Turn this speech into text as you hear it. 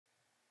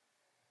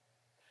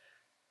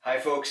Hi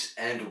folks,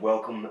 and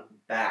welcome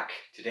back.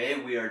 Today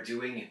we are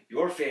doing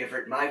your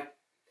favorite,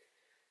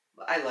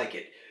 I like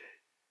it.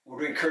 We're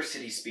doing Curse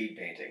City speed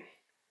painting.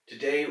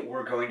 Today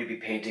we're going to be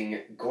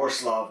painting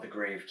Gorslav the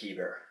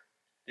Gravekeeper.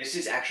 This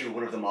is actually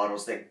one of the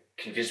models that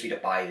convinced me to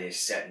buy this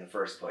set in the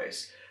first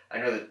place. I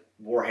know that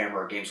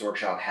Warhammer Games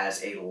Workshop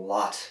has a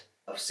lot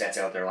of sets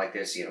out there like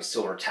this,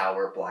 Silver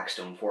Tower,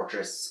 Blackstone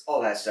Fortress,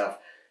 all that stuff,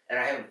 and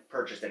I haven't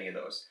purchased any of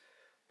those.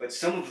 But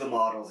some of the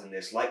models in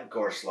this, like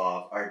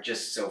Gorslav, are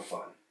just so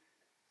fun.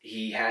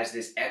 He has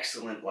this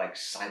excellent,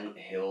 Silent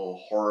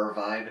Hill horror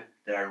vibe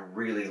that I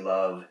really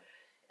love,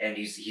 and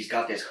he's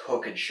got this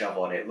hook and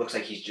shovel, and it looks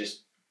like he's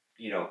just,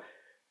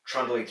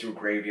 trundling through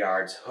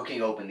graveyards,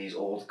 hooking open these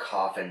old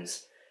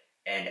coffins,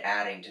 and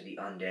adding to the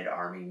undead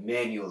army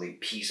manually,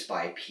 piece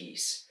by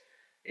piece.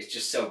 It's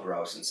just so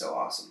gross and so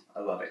awesome. I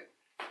love it.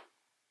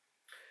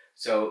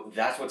 So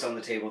that's what's on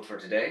the table for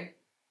today.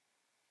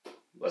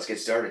 Let's get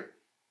started.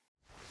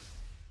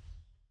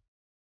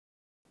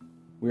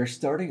 We are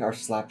starting our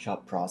slap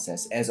chop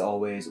process, as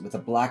always, with a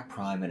black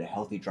prime and a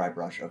healthy dry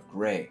brush of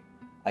gray.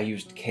 I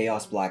used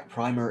Chaos Black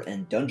Primer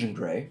and Dungeon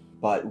Gray,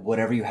 but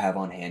whatever you have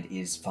on hand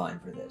is fine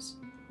for this.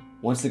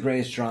 Once the gray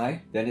is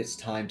dry, then it's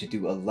time to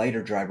do a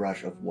lighter dry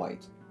brush of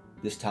white.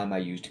 This time I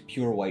used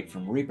pure white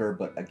from Reaper,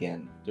 but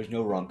again, there's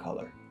no wrong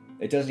color.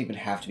 It doesn't even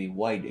have to be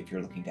white if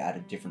you're looking to add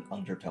a different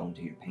undertone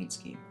to your paint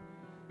scheme.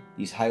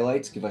 These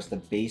highlights give us the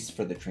base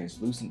for the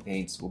translucent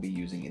paints we'll be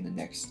using in the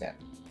next step.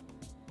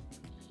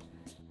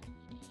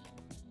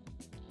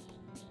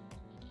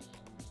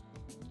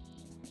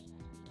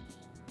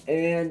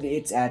 And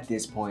it's at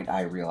this point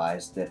I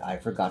realized that I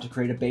forgot to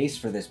create a base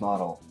for this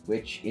model,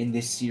 which in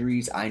this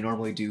series I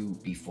normally do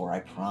before I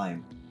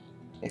prime.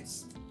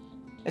 It's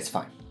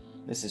fine.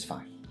 This is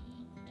fine.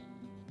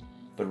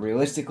 But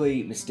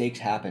realistically, mistakes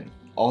happen.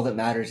 All that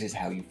matters is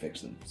how you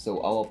fix them. So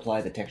I'll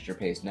apply the texture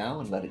paste now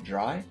and let it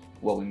dry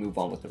while we move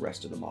on with the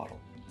rest of the model.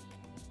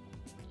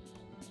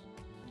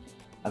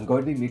 I'm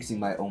going to be mixing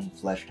my own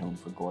flesh tone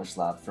for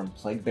Gorslav from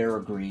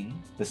Plaguebearer Green,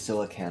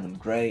 Basilicanum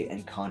Gray,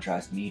 and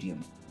Contrast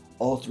Medium.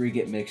 All three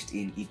get mixed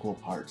in equal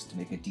parts to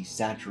make a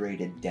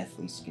desaturated,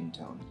 deathly skin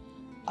tone.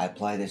 I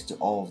apply this to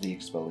all of the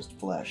exposed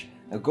flesh.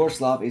 Now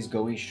Gorslav is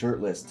going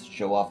shirtless to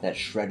show off that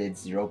shredded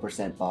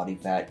 0% body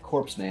fat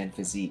corpseman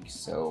physique,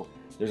 so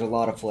there's a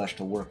lot of flesh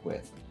to work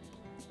with.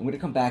 I'm going to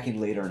come back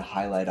in later and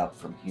highlight up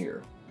from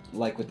here.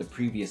 Like with the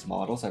previous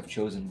models, I've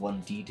chosen one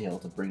detail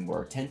to bring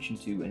more attention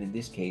to, and in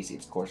this case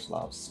it's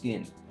Gorslav's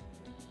skin.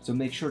 So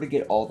make sure to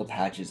get all the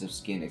patches of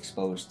skin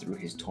exposed through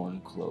his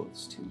torn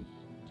clothes too.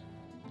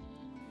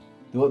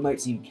 Though it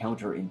might seem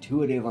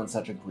counterintuitive on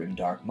such a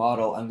grimdark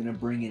model, I'm going to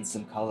bring in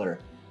some color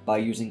by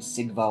using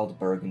Sigvald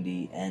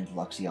Burgundy and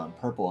Luxion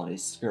Purple on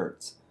his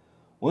skirts.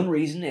 One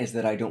reason is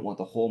that I don't want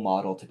the whole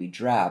model to be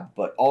drab,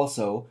 but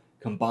also,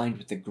 combined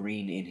with the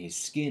green in his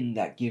skin,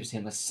 that gives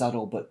him a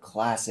subtle but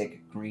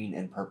classic green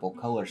and purple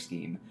color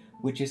scheme,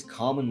 which is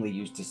commonly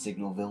used to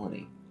signal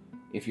villainy.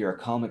 If you're a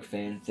comic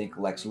fan, think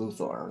Lex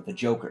Luthor or the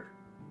Joker,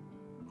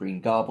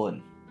 Green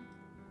Goblin,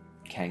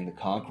 Kang the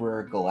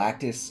Conqueror,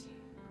 Galactus,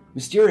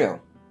 Mysterio,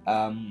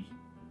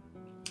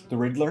 the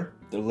Riddler,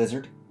 the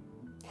Lizard,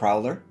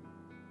 Prowler,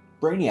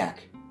 Brainiac,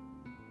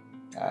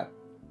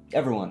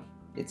 everyone.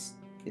 It's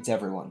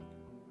everyone.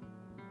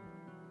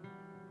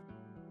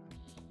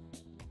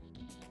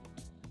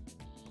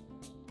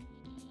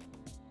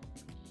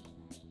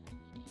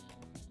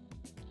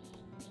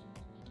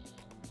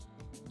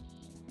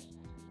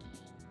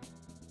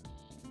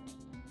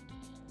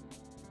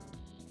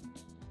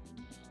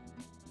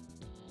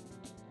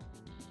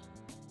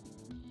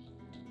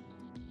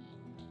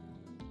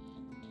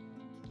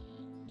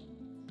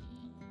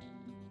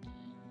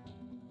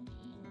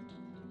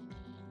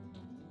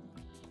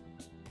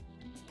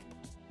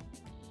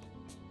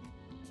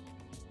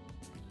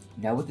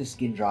 Now with the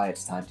skin dry,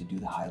 it's time to do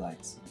the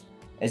highlights.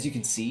 As you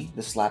can see,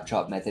 the slap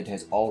chop method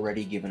has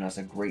already given us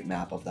a great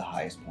map of the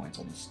highest points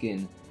on the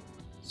skin,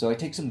 so I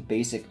take some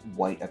basic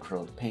white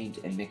acrylic paint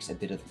and mix a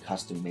bit of the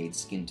custom-made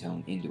skin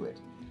tone into it.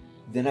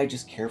 Then I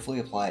just carefully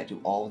apply it to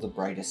all of the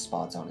brightest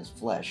spots on his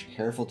flesh,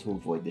 careful to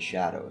avoid the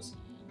shadows.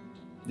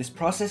 This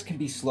process can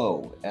be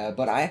slow,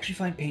 but I actually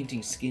find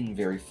painting skin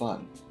very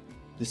fun.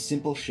 The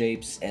simple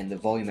shapes and the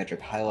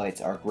volumetric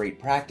highlights are great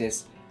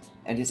practice,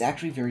 and it's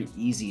actually very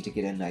easy to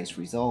get a nice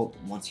result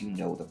once you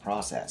know the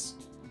process.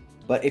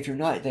 But if you're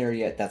not there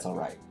yet, that's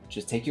alright.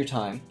 Just take your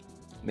time,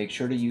 make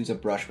sure to use a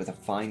brush with a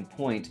fine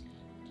point,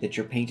 that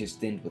your paint is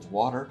thinned with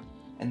water,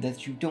 and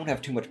that you don't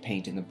have too much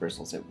paint in the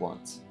bristles at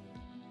once.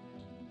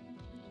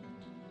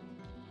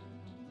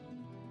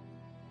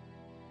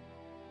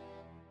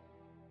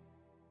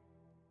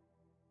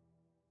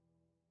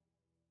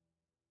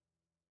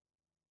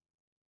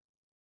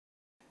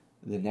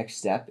 The next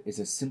step is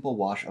a simple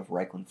wash of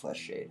Reikland Flesh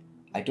Shade.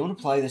 I don't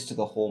apply this to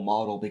the whole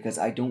model because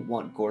I don't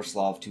want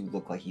Gorslav to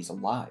look like he's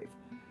alive.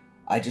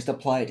 I just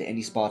apply it to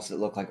any spots that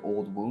look like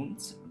old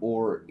wounds,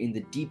 or in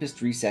the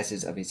deepest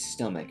recesses of his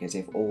stomach as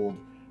if old,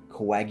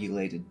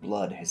 coagulated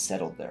blood has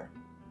settled there.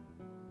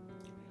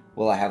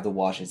 While I have the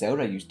washes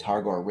out, I use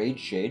Targor Rage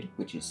Shade,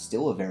 which is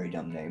still a very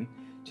dumb name,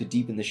 to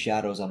deepen the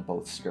shadows on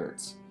both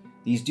skirts.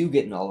 These do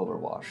get an all-over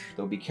wash,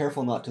 though be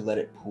careful not to let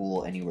it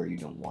pool anywhere you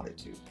don't want it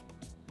to.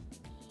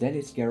 Then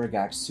it's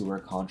Garagak's Sewer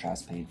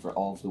Contrast Paint for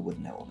all of the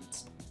wooden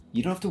elements.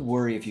 You don't have to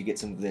worry if you get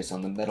some of this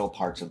on the metal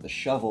parts of the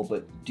shovel,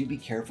 but do be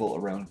careful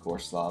around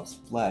Gorslav's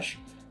flesh,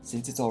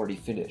 since it's already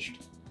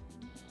finished.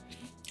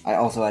 I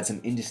also add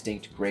some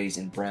indistinct grays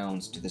and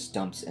browns to the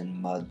stumps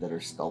and mud that are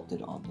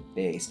sculpted on the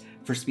base.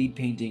 For speed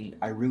painting,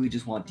 I really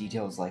just want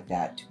details like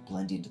that to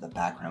blend into the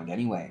background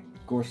anyway.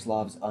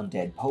 Gorslav's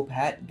undead Pope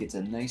hat gets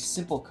a nice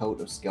simple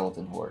coat of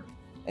skeleton horde,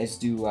 as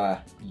do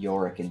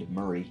Yorick and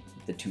Murray,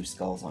 the two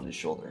skulls on his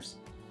shoulders.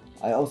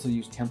 I also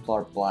use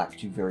Templar Black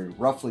to very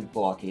roughly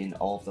block in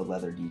all of the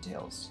leather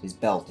details, his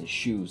belt, his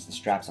shoes, the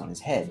straps on his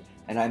head,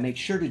 and I make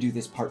sure to do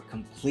this part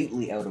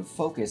completely out of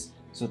focus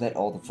so that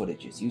all the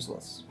footage is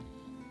useless.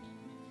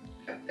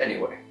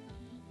 Anyway.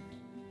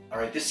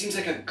 Alright, this seems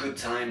like a good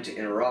time to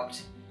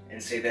interrupt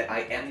and say that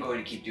I am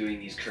going to keep doing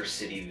these Cursed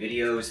City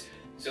videos,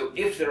 so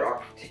if there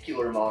are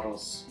particular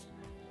models...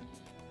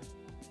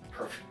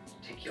 Can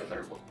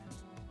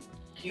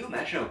you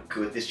imagine how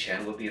good this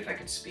channel would be if I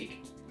could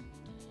speak?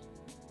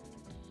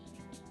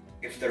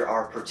 If there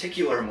are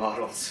particular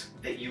models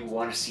that you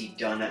want to see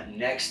done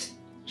next,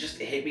 just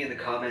hit me in the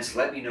comments,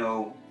 let me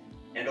know,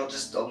 and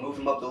I'll move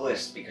them up the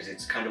list, because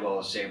it's kind of all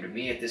the same to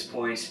me at this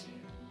point.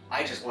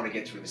 I just want to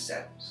get through the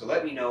set, so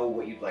let me know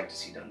what you'd like to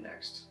see done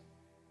next.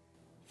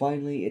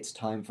 Finally, it's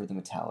time for the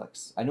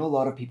metallics. I know a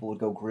lot of people would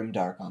go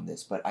grimdark on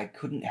this, but I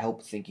couldn't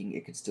help thinking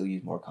it could still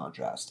use more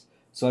contrast.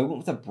 So I went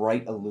with a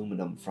bright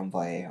aluminum from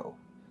Vallejo.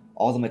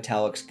 All the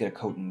metallics get a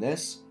coat in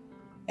this,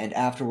 and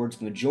afterwards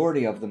the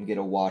majority of them get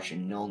a wash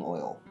in Nuln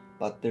Oil.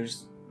 But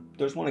there's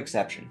one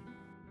exception.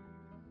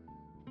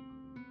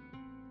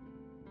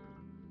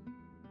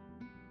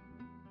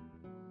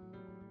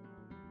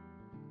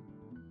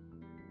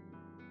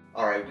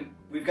 Alright,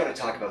 we've got to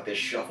talk about this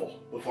shovel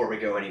before we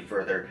go any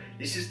further.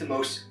 This is the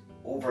most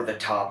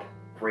over-the-top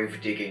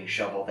grave-digging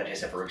shovel that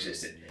has ever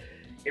existed.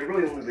 It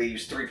really only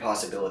leaves three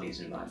possibilities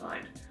in my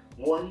mind.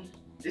 One,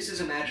 this is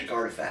a magic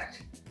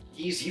artifact.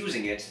 He's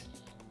using it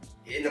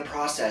in the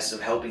process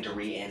of helping to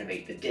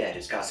reanimate the dead.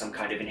 It's got some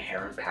kind of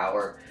inherent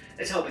power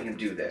that's helping him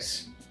do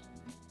this.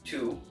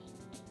 Two,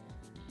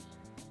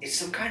 it's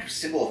some kind of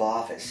symbol of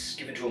office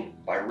given to him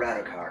by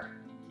Radokar,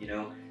 you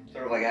know?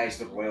 Sort of like he's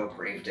the royal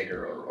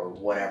gravedigger or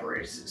whatever.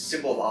 It's a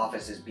symbol of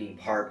office as being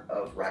part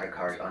of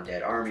Radokar's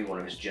undead army, one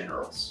of his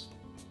generals.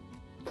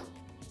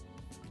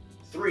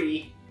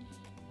 Three,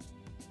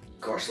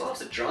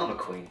 Gorslav's a drama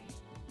queen.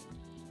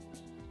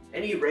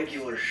 Any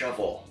regular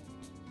shovel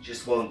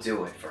just won't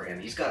do it for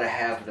him. He's got to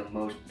have the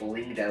most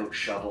blinged out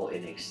shovel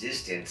in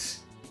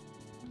existence,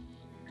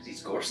 because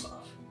he's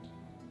Gorslav.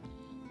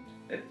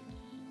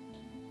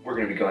 We're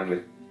going to be going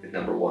with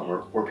number one.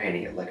 We're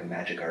painting it like a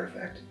magic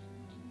artifact.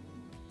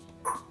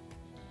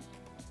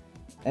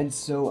 And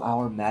so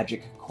our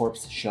magic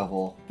corpse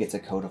shovel gets a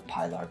coat of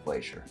Pilar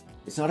Glacier.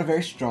 It's not a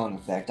very strong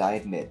effect, I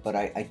admit, but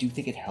I do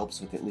think it helps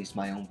with at least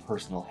my own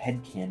personal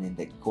headcanon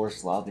that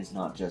Gorslav is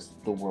not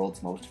just the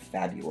world's most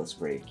fabulous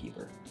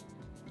gravekeeper.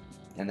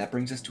 And that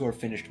brings us to our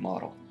finished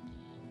model.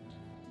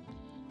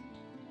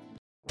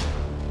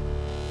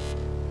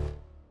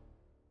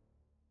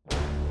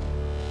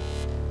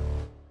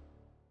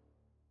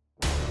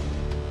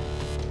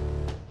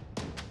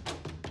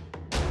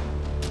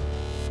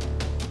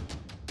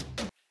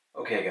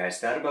 Okay guys,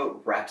 that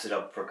about wraps it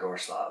up for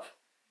Gorslav.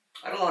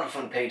 I had a lot of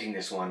fun painting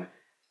this one.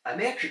 I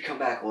may actually come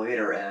back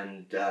later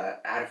and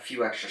add a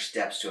few extra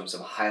steps to him,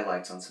 some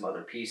highlights on some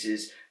other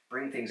pieces,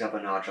 bring things up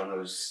a notch on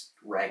those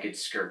ragged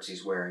skirts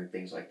he's wearing,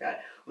 things like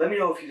that. Let me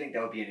know if you think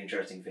that would be an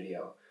interesting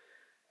video.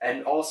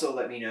 And also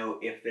let me know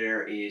if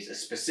there is a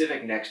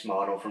specific next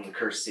model from the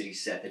Cursed City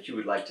set that you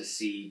would like to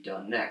see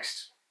done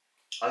next.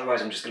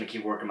 Otherwise, I'm just going to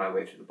keep working my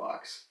way through the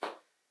box.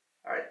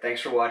 Alright, thanks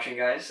for watching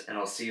guys, and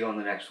I'll see you on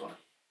the next one.